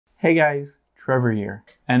Hey guys, Trevor here,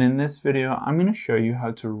 and in this video I'm going to show you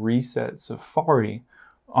how to reset Safari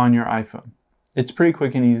on your iPhone. It's pretty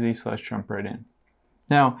quick and easy, so let's jump right in.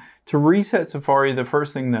 Now, to reset Safari, the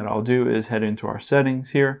first thing that I'll do is head into our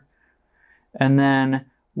settings here, and then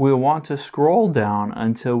we'll want to scroll down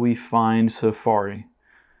until we find Safari.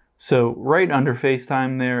 So right under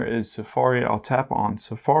FaceTime there is Safari. I'll tap on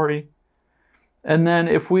Safari. And then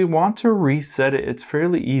if we want to reset it, it's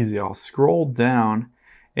fairly easy. I'll scroll down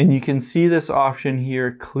and you can see this option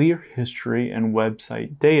here, Clear History and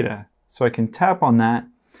Website Data. So I can tap on that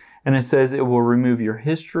and it says it will remove your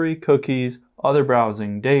history, cookies, other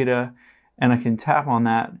browsing data, and I can tap on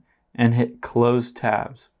that and hit Close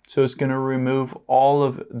Tabs. So it's going to remove all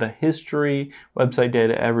of the history, website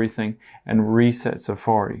data, everything, and reset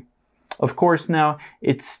Safari. Of course, now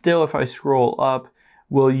it's still, if I scroll up,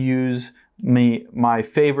 we'll use my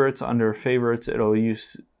favorites. Under favorites, it'll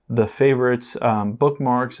use the favorites,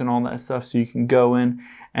 bookmarks and all that stuff, so you can go in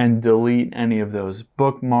and delete any of those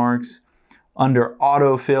bookmarks. Under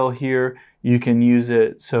autofill here, you can use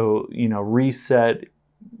it so, reset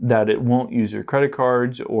that it won't use your credit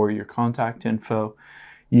cards or your contact info.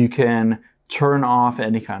 You can turn off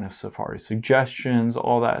any kind of Safari suggestions,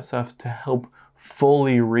 all that stuff, to help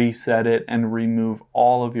fully reset it and remove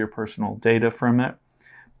all of your personal data from it.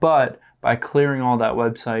 But by clearing all that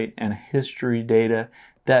website and history data,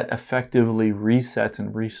 that effectively resets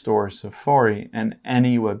and restores Safari and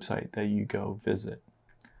any website that you go visit.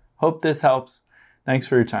 Hope this helps. Thanks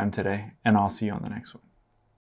for your time today, and I'll see you on the next one.